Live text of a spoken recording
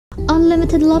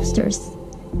unlimited lobsters.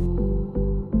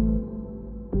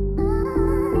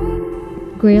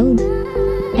 Grilled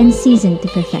and seasoned to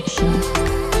perfection.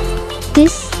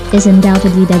 This is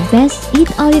undoubtedly the best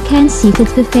eat-all-you-can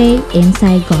seafood buffet in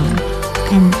Saigon.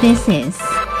 And this is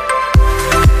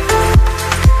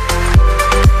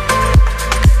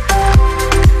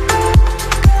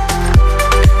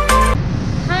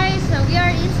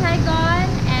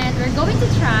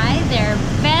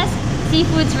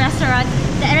seafoods restaurant.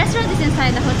 The restaurant is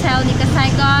inside the hotel Nika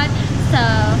Saigon, so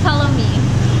follow me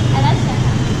and let's check out.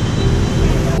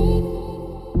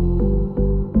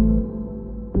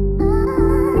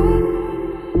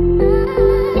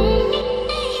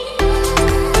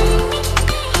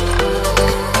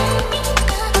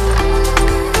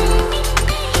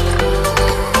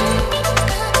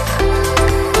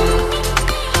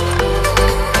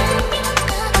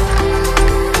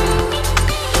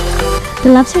 The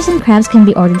lobsters and crabs can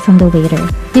be ordered from the waiter.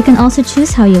 You can also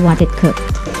choose how you want it cooked.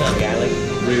 We add like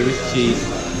really rich cheese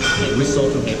and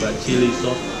risotto, have a chili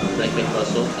sauce, black pepper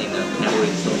sauce, and a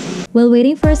tamarind sauce. While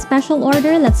waiting for a special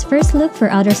order, let's first look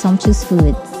for other sumptuous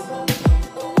foods.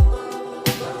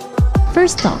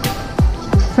 First off,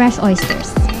 fresh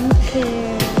oysters.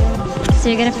 Okay. So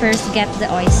you're gonna first get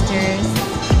the oysters.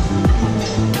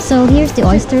 So here's the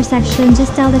oyster section.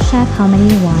 Just tell the chef how many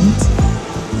you want.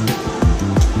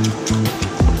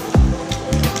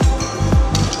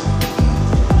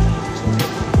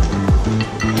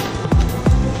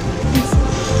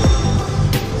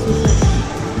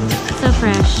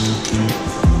 Fresh.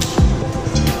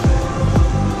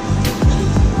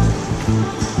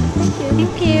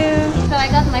 Thank you. So I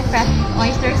got my fresh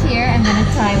oysters here. I'm gonna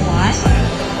try one.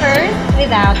 First,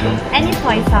 without any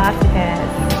soy sauce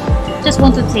because just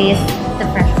want to taste the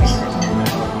fresh oysters.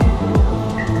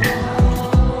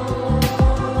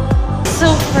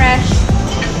 So fresh.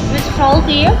 It's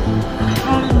salty.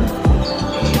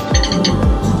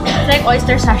 It's like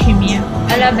oyster sashimi.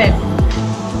 I love it.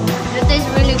 It tastes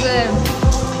really good.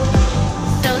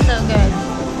 So good.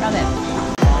 Love it.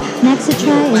 Next to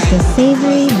try is the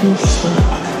savory beef steak.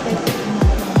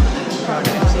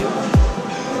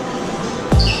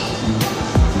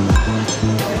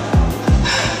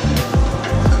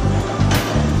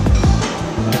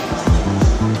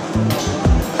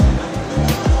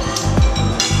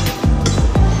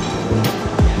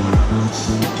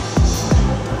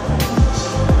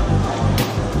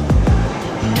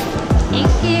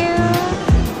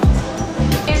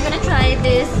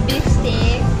 This beef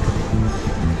steak.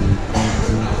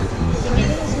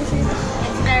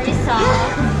 It's very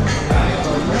soft.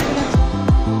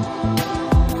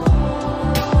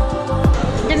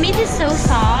 The meat is so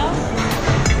soft.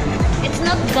 It's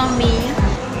not gummy.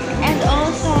 And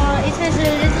also it has a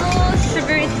little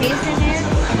sugary taste in it.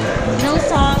 No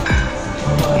salt.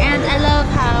 And I love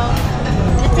how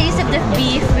the taste of the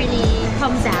beef really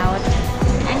comes out.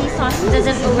 Any sauce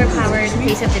doesn't overpower the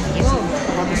taste of the beef.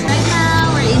 Right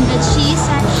now we're in the cheese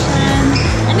section,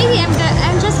 and maybe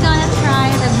I'm just gonna try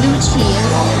the blue cheese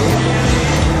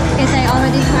because I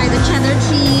already tried the cheddar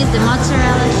cheese, the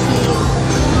mozzarella cheese.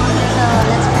 So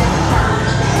let's try the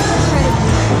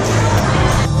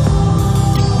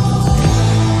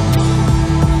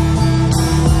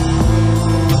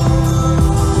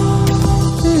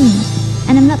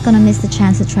And I'm not gonna miss the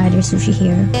chance to try their sushi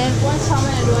here. One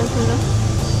salmon and one tuna.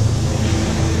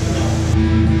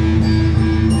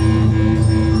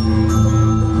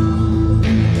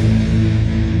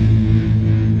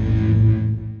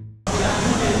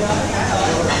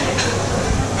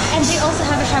 And they also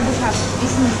have a shabu shabu.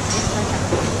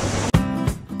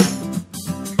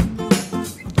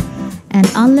 And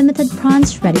unlimited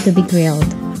prawns ready to be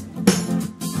grilled.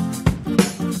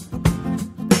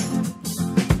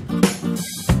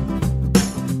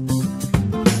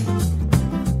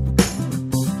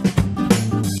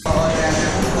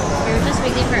 We're just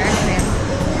waiting for our shrimp.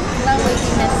 While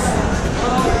waiting this.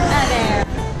 There.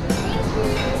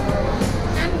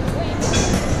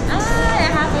 I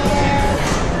have it.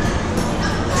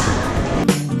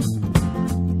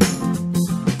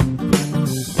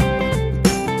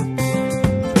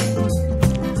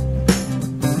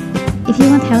 If you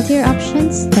want healthier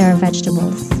options, there are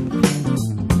vegetables.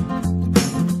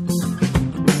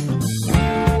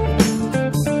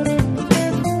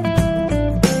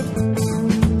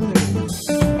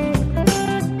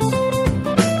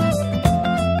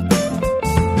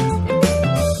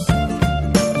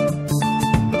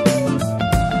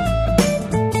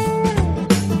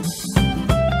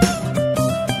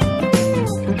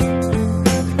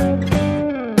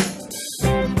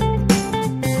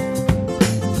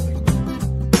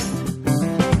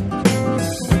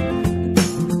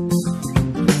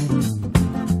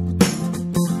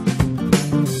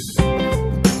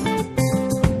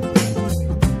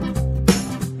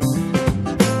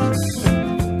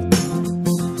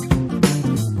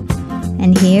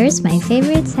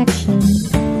 favorite section.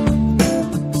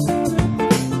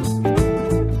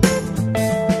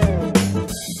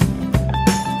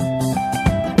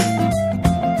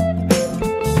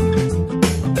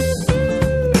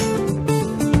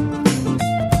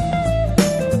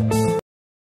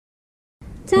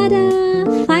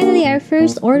 Ta-da! Finally, our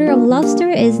first order of lobster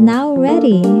is now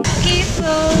ready. Okay, so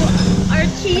our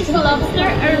cheese lobster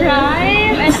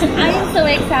arrived and I'm so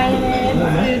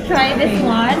excited to try this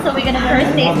one. So we're gonna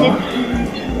first taste this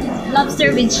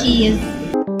lobster with cheese.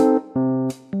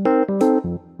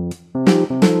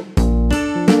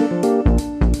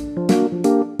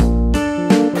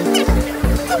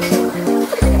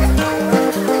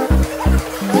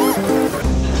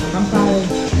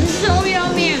 It's so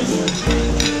yummy.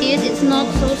 It's not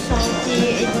so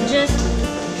salty.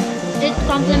 It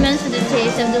complements the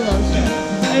taste of the lobster.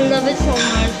 I love it so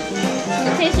much.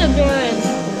 It tastes so good.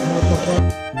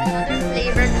 Another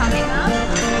flavor coming up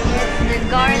is the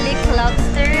garlic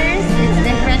lobsters. It's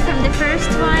different from the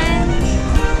first one.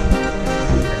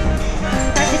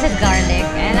 First this is garlic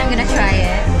and I'm gonna try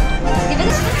it. Give it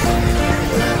a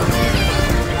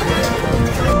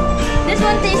This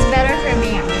one tastes better for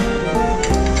me.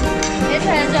 It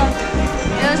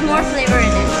has more flavor in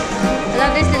it. I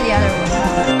love this than the other one.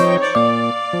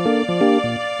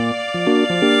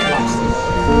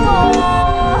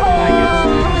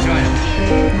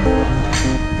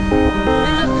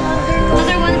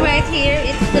 Another one right here.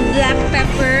 It's the black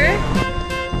pepper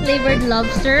flavored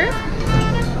lobster,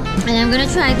 and I'm gonna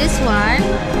try this one.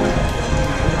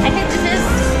 I think this is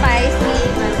spicy,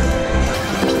 but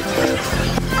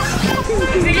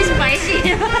it's really spicy.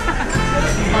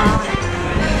 Wow.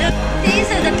 The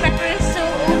taste of the pepper is so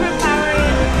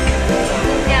overpowering.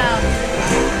 Yeah.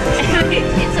 It's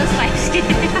so spicy.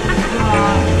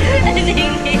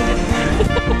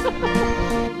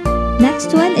 Next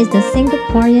one is the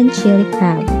Singaporean chili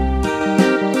crab.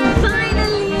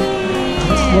 Finally!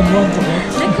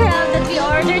 The crab that we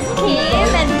ordered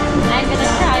came and I'm gonna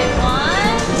try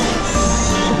one.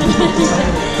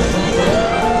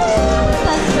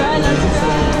 Let's try, let's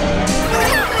try.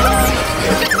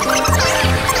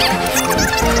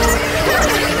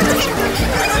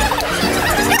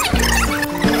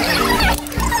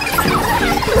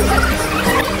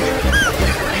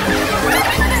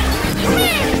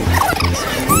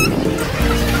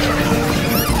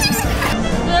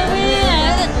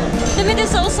 The meat is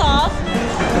so soft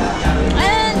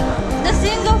and the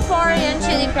Singaporean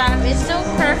chili crab is so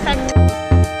perfect.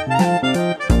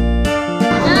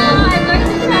 Now I'm going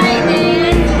to try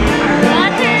this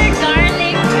butter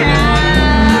garlic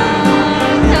crab.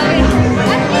 So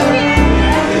what is here?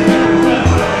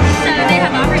 So they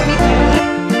have offered me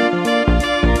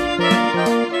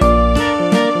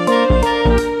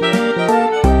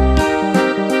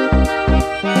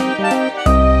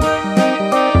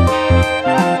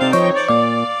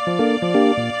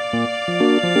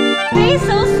It's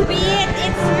so sweet.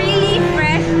 It's really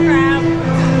fresh crab.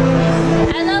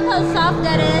 I love how soft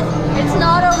that is. It's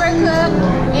not overcooked.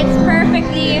 It's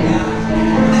perfectly, I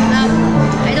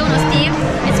don't know, steamed.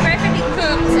 It's perfectly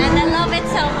cooked, and I love it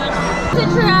so much. To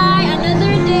try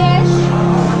another dish.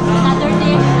 Another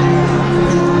dish.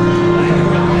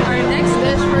 Our next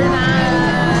dish for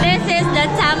now. This is the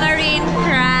tamarind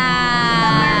crab.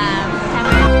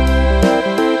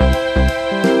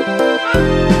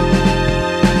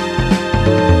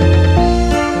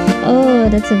 Oh,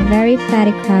 that's a very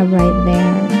fatty crab right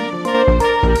there.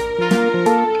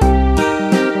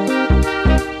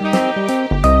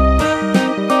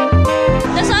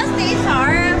 The sauce tastes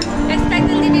sour,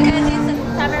 expectedly because it's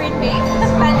tamarind based,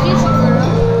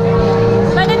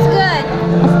 but it's good.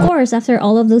 Of course, after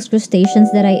all of those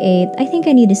crustaceans that I ate, I think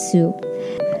I need a soup.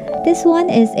 This one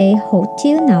is a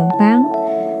Hotiu Nampang,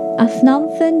 a phnom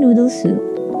phen noodle soup.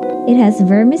 It has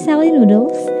vermicelli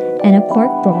noodles and a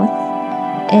pork broth.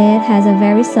 It has a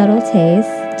very subtle taste,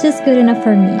 just good enough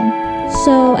for me.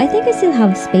 So I think I still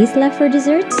have space left for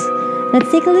desserts.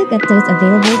 Let's take a look at those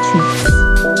available treats.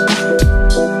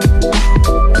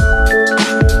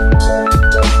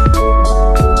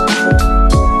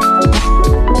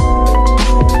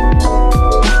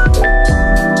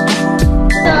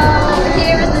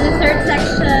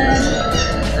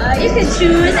 You can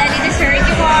choose any dessert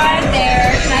you want.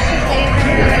 There's matcha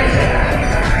flavor,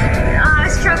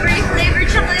 strawberry flavor,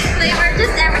 chocolate flavor,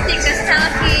 just everything. Castella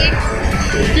cake.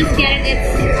 Just get it.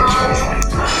 It's all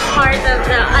part of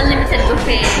the unlimited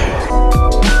buffet.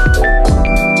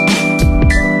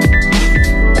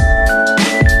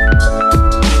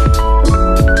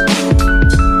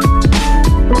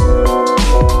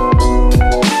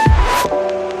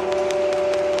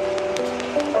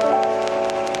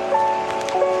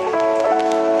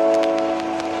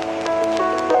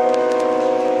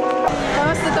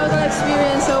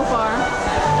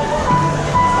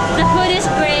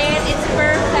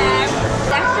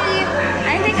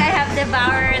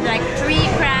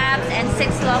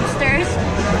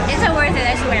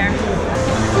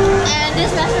 and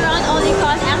this restaurant only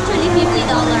cost actually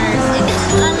 $50. It